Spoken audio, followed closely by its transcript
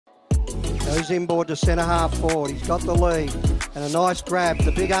Goes inboard to centre half forward. He's got the lead. And a nice grab.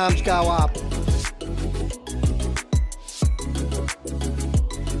 The big arms go up.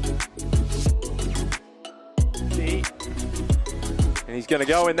 And he's going to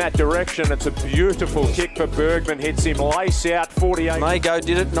go in that direction. It's a beautiful kick for Bergman. Hits him lace out, 48. Mago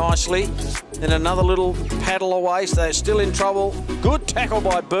did it nicely. Then another little paddle away, so they're still in trouble. Good tackle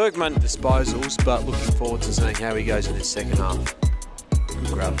by Bergman. Disposals, but looking forward to seeing how he goes in his second half.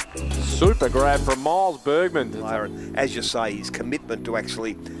 Good grab. Super grab from Miles Bergman. And as you say, his commitment to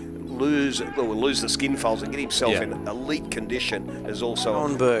actually lose the skin folds and get himself in elite condition is also...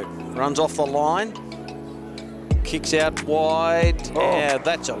 Berg runs off the line. Kicks out wide. Oh. Yeah,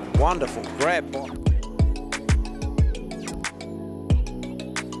 that's a wonderful grab.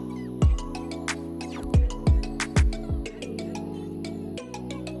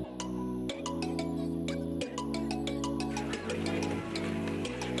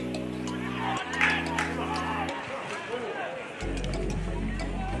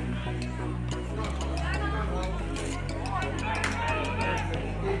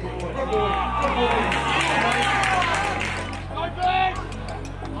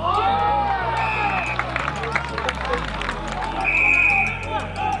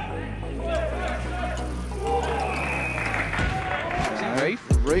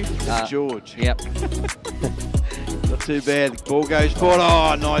 Reef, George. Yep. Not too bad. The ball goes forward.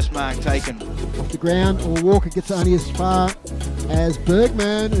 Oh, nice mark taken. Off the ground, or Walker gets only as far as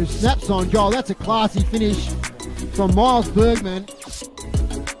Bergman, who snaps on goal. That's a classy finish from Miles Bergman.